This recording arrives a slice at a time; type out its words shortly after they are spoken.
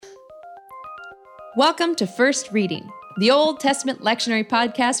Welcome to First Reading, the Old Testament lectionary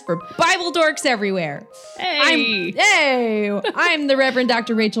podcast for Bible dorks everywhere. I'm the Reverend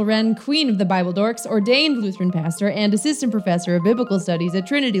Dr. Rachel Wren, Queen of the Bible Dorks, ordained Lutheran pastor and assistant professor of biblical studies at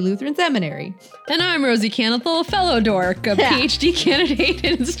Trinity Lutheran Seminary. And I'm Rosie Canethel, fellow dork, a PhD candidate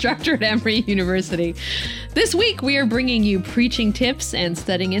and instructor at Emory University. This week, we are bringing you preaching tips and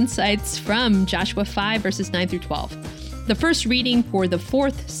studying insights from Joshua 5, verses 9 through 12. The first reading for the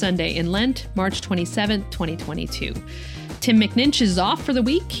fourth Sunday in Lent, March 27th, 2022. Tim McNinch is off for the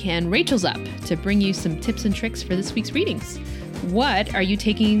week, and Rachel's up to bring you some tips and tricks for this week's readings. What are you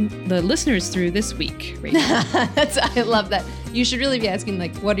taking the listeners through this week, Rachel? I love that. You should really be asking,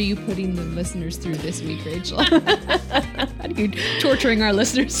 what are you putting the listeners through this week, Rachel? How are you torturing our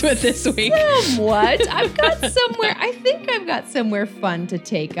listeners with this week? Somewhat. I think I've got somewhere fun to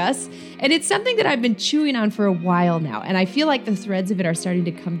take us. And it's something that I've been chewing on for a while now. And I feel like the threads of it are starting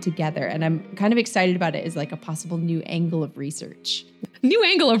to come together. And I'm kind of excited about it as a possible new angle of research. New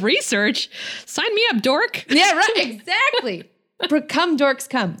angle of research? Sign me up, dork. Yeah, right. Exactly. Come, dorks,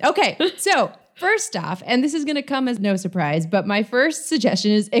 come. Okay, so first off, and this is going to come as no surprise, but my first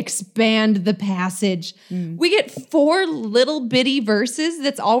suggestion is expand the passage. We get 4 little bitty verses.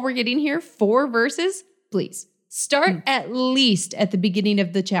 That's all we're getting here. 4 verses. Please start at least at the beginning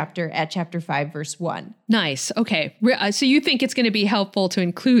of the chapter at chapter 5, verse 1. Nice. Okay. So you think it's going to be helpful to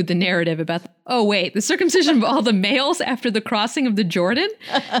include the narrative about, the circumcision of all the males after the crossing of the Jordan?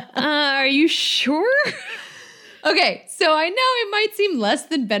 Are you sure? Okay, so I know it might seem less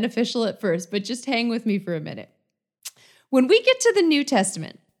than beneficial at first, but just hang with me for a minute. When we get to the New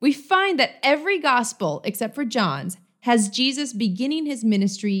Testament, we find that every gospel, except for John's, has Jesus beginning his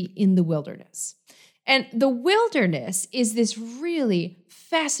ministry in the wilderness. And the wilderness is this really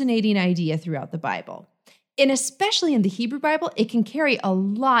fascinating idea throughout the Bible. And especially in the Hebrew Bible, it can carry a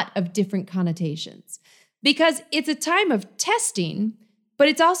lot of different connotations because it's a time of testing, but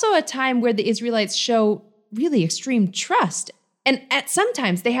it's also a time where the Israelites show really extreme trust. And at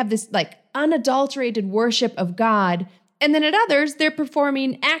sometimes they have this unadulterated worship of God. And then at others, they're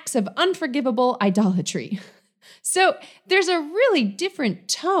performing acts of unforgivable idolatry. So there's a really different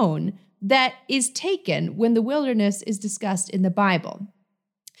tone that is taken when the wilderness is discussed in the Bible.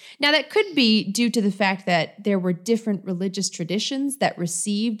 Now, that could be due to the fact that there were different religious traditions that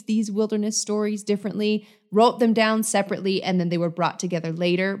received these wilderness stories differently, wrote them down separately, and then they were brought together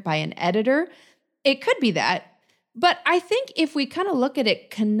later by an editor. It could be that, but I think if we kind of look at it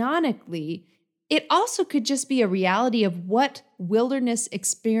canonically, it also could just be a reality of what wilderness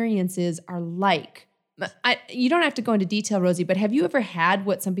experiences are like. You don't have to go into detail, Rosie, but have you ever had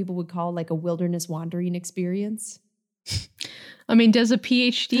what some people would call a wilderness wandering experience? I mean, does a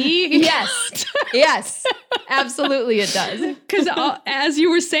PhD? Yes, absolutely it does. Because as you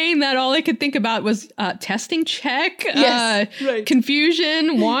were saying that, all I could think about was testing check, right.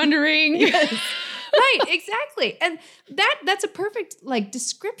 Confusion, wandering. Yes. Right, exactly. And that's a perfect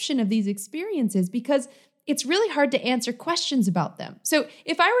description of these experiences because it's really hard to answer questions about them. So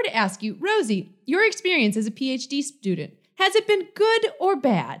if I were to ask you, Rosie, your experience as a PhD student, has it been good or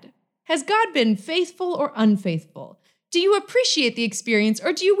bad? Has God been faithful or unfaithful? Do you appreciate the experience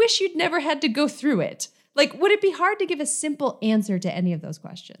or do you wish you'd never had to go through it? Would it be hard to give a simple answer to any of those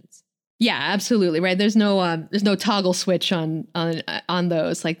questions? Yeah, absolutely. Right. There's no toggle switch on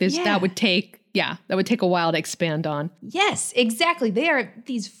those. That would take a while to expand on. Yes, exactly. They are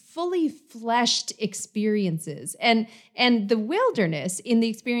these fully fleshed experiences. And the wilderness in the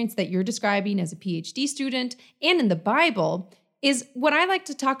experience that you're describing as a PhD student and in the Bible is what I like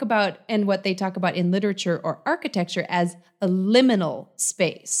to talk about and what they talk about in literature or architecture as a liminal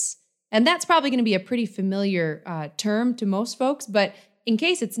space. And that's probably going to be a pretty familiar term to most folks, but in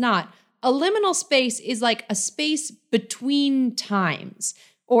case it's not, a liminal space is like a space between times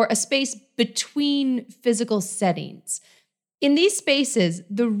or a space between physical settings. In these spaces,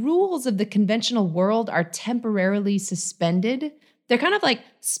 the rules of the conventional world are temporarily suspended. They're kind of like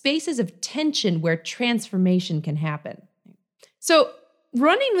spaces of tension where transformation can happen. So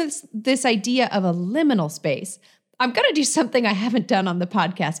running with this idea of a liminal space, I'm going to do something I haven't done on the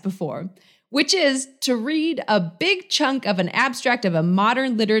podcast before, which is to read a big chunk of an abstract of a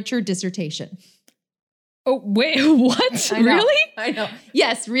modern literature dissertation. Oh, wait, what? Really? I know.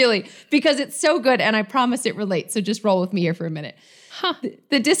 Yes, really. Because it's so good and I promise it relates. So just roll with me here for a minute. Huh.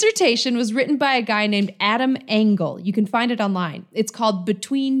 The dissertation was written by a guy named Adam Engel. You can find it online. It's called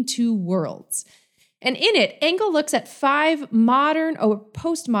Between Two Worlds. And in it, Engel looks at 5 modern or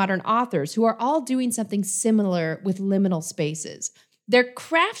postmodern authors who are all doing something similar with liminal spaces. They're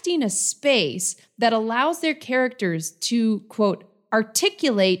crafting a space that allows their characters to, quote,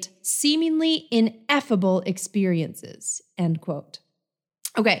 articulate seemingly ineffable experiences, end quote.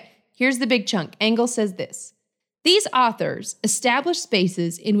 Okay, here's the big chunk. Engel says this: these authors establish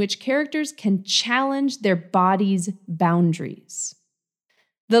spaces in which characters can challenge their body's boundaries.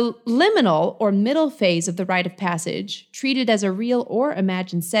 The liminal or middle phase of the rite of passage, treated as a real or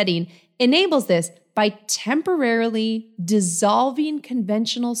imagined setting, enables this by temporarily dissolving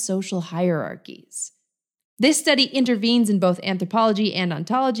conventional social hierarchies. This study intervenes in both anthropology and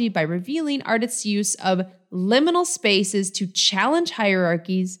ontology by revealing artists' use of liminal spaces to challenge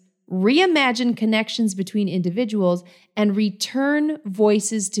hierarchies, reimagine connections between individuals, and return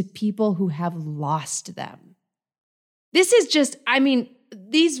voices to people who have lost them. This is just,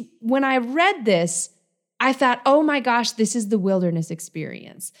 when I read this, I thought, oh my gosh, this is the wilderness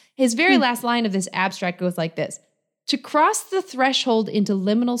experience. His very last line of this abstract goes like this: to cross the threshold into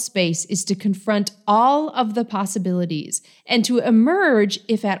liminal space is to confront all of the possibilities and to emerge,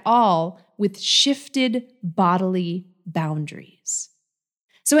 if at all, with shifted bodily boundaries.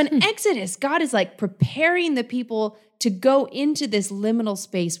 So in Exodus, God is like preparing the people to go into this liminal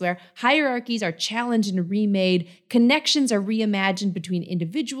space where hierarchies are challenged and remade, connections are reimagined between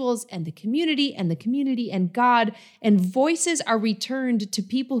individuals and the community and God, and voices are returned to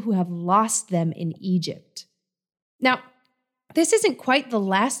people who have lost them in Egypt. Now, this isn't quite the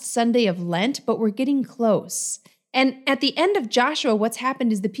last Sunday of Lent, but we're getting close. And at the end of Joshua, what's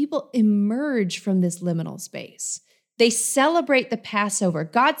happened is the people emerge from this liminal space. They celebrate the Passover.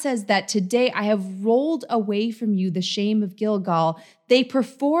 God says that today I have rolled away from you the shame of Gilgal. They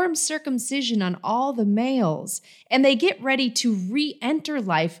perform circumcision on all the males, and they get ready to re-enter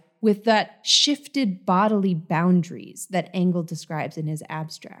life with that shifted bodily boundaries that Engel describes in his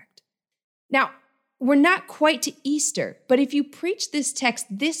abstract. Now, we're not quite to Easter, but if you preach this text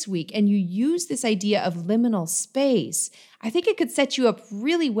this week and you use this idea of liminal space, I think it could set you up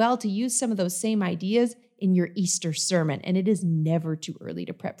really well to use some of those same ideas in your Easter sermon, and it is never too early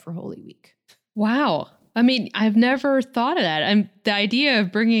to prep for Holy Week. Wow. I mean, I've never thought of that. The idea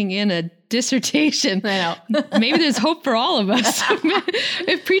of bringing in a dissertation. I know. Maybe there's hope for all of us.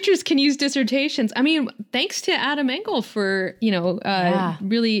 If preachers can use dissertations. I mean, thanks to Adam Engel for,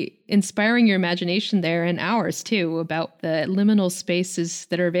 really inspiring your imagination there, and ours too, about the liminal spaces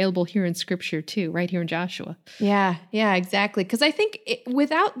that are available here in Scripture too, right here in Joshua. Yeah, exactly. Because I think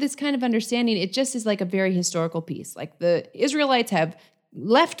without this kind of understanding, it just is like a very historical piece. Like the Israelites have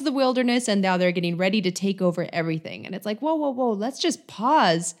left the wilderness and now they're getting ready to take over everything. And it's like, whoa, let's just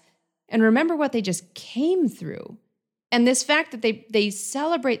pause and remember what they just came through. And this fact that they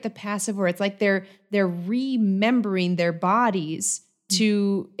celebrate the Passover, it's like they're remembering their bodies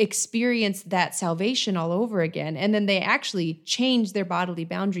to experience that salvation all over again. And then they actually change their bodily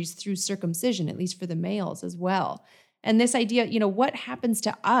boundaries through circumcision, at least for the males as well. And this idea, what happens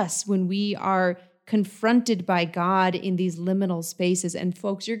to us when we are confronted by God in these liminal spaces? And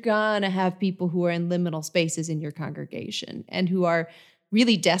folks, you're gonna have people who are in liminal spaces in your congregation and who are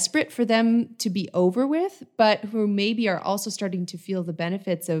really desperate for them to be over with, but who maybe are also starting to feel the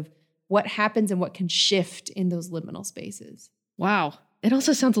benefits of what happens and what can shift in those liminal spaces. Wow. It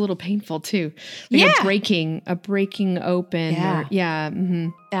also sounds a little painful too. Like a breaking open. Yeah,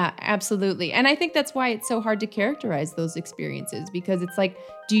 absolutely. And I think that's why it's so hard to characterize those experiences, because it's like,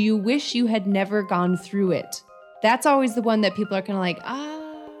 do you wish you had never gone through it? That's always the one that people are kind of like,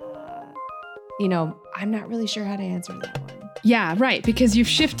 I'm not really sure how to answer that one. Yeah, right. Because you've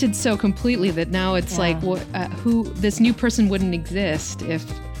shifted so completely that now it's like, who this new person wouldn't exist if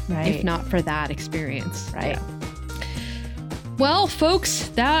not for that experience. Right. Yeah. Well, folks,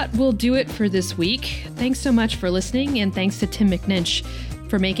 that will do it for this week. Thanks so much for listening, and thanks to Tim McNinch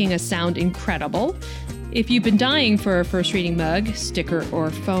for making us sound incredible. If you've been dying for a First Reading mug, sticker, or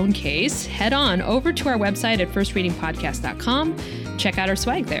phone case, head on over to our website at firstreadingpodcast.com. Check out our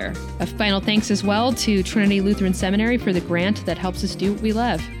swag there. A final thanks as well to Trinity Lutheran Seminary for the grant that helps us do what we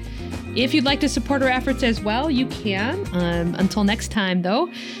love. If you'd like to support our efforts as well, you can. Until next time,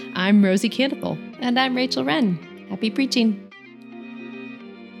 though, I'm Rosie Candithel. And I'm Rachel Wren. Happy preaching.